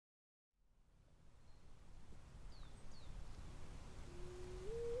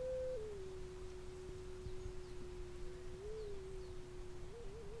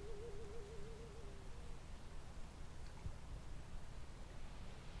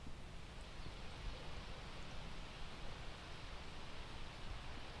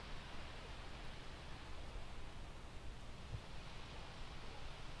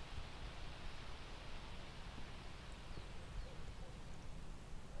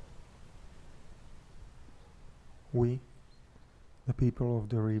We, the people of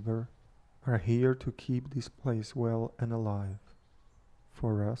the river, are here to keep this place well and alive.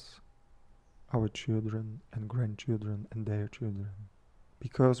 For us, our children and grandchildren and their children.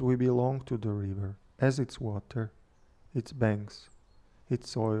 Because we belong to the river, as its water, its banks, its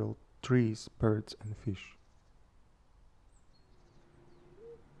soil, trees, birds and fish.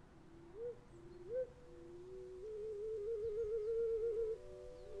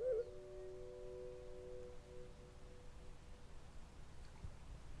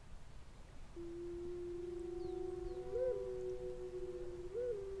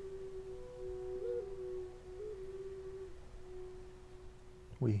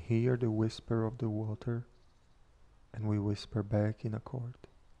 We hear the whisper of the water, and we whisper back in accord.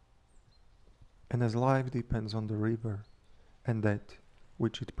 And as life depends on the river, and that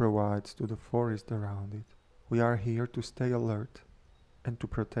which it provides to the forest around it, we are here to stay alert and to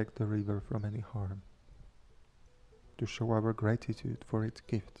protect the river from any harm, to show our gratitude for its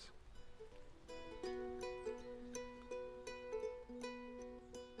gifts.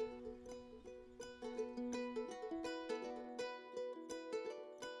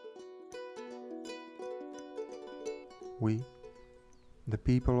 We, the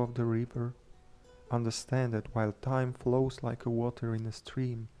people of the river, understand that while time flows like a water in a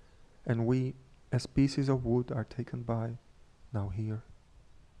stream, and we, as pieces of wood, are taken by, now here,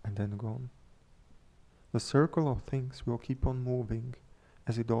 and then gone, the circle of things will keep on moving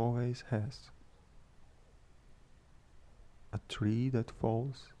as it always has. A tree that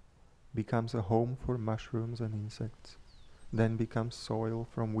falls becomes a home for mushrooms and insects, then becomes soil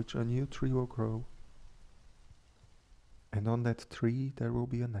from which a new tree will grow. And on that tree there will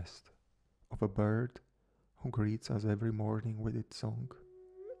be a nest of a bird who greets us every morning with its song.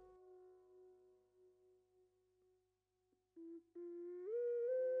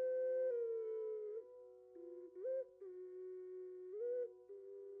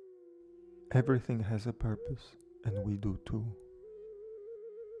 Everything has a purpose, and we do too.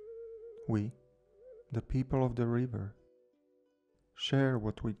 We, the people of the river, share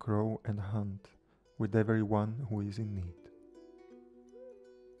what we grow and hunt with everyone who is in need.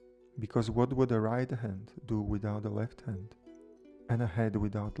 Because what would a right hand do without a left hand, and a head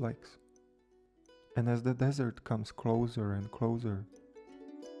without legs? And as the desert comes closer and closer,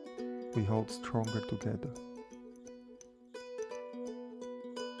 we hold stronger together.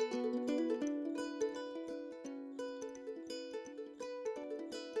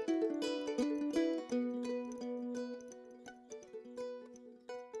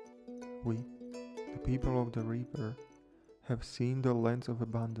 We, the people of the river, have seen the lands of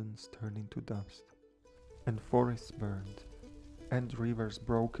abundance turn into dust, and forests burned, and rivers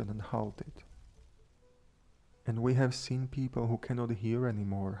broken and halted. And we have seen people who cannot hear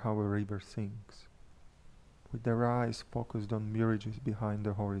anymore how a river sings, with their eyes focused on mirages behind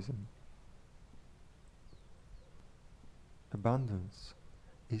the horizon. Abundance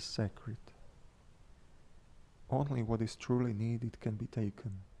is sacred. Only what is truly needed can be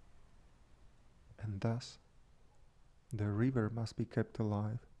taken, and thus the river must be kept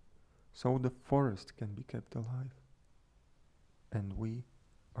alive, so the forest can be kept alive, and we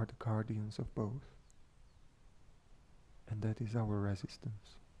are the guardians of both, and that is our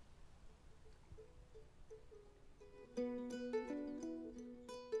resistance.